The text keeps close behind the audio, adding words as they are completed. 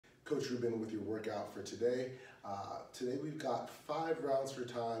Coach Ruben with your workout for today. Today we've got 5 rounds for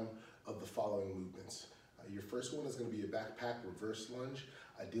time of the following movements. Your first one is going to be a backpack reverse lunge.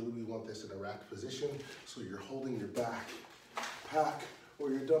 Ideally we want this in a rack position, so you're holding your backpack or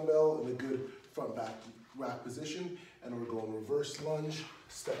your dumbbell in a good front back rack position, and we're going reverse lunge,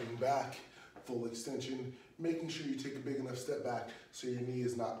 stepping back, full extension, making sure you take a big enough step back so your knee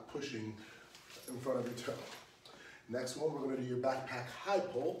is not pushing in front of your toe. Next one, we're going to do your backpack high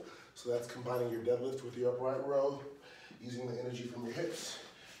pull. So that's combining your deadlift with your upright row, using the energy from your hips,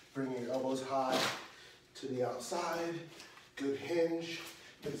 bringing your elbows high to the outside, good hinge,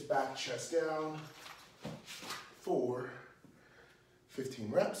 hips back, chest down, 4,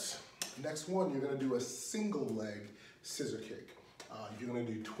 15 reps. Next one, you're going to do a single leg scissor kick. You're going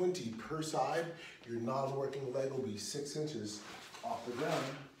to do 20 per side. Your non-working leg will be 6 inches off the ground.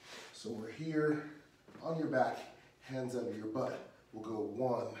 So we're here on your back, hands under your butt. We'll go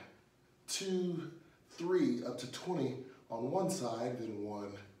 1, 2, 3, up to 20 on one side, then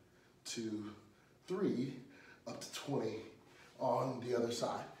 1, 2, 3, up to 20 on the other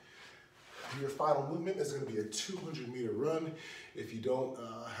side. Your final movement is going to be a 200-meter run. If you don't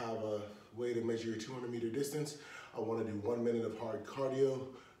have a way to measure your 200-meter distance, I want to do 1 minute of hard cardio.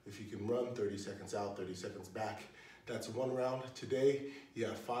 If you can run 30 seconds out, 30 seconds back, that's 1 round. Today, you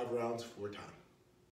have 5 rounds, 4 times.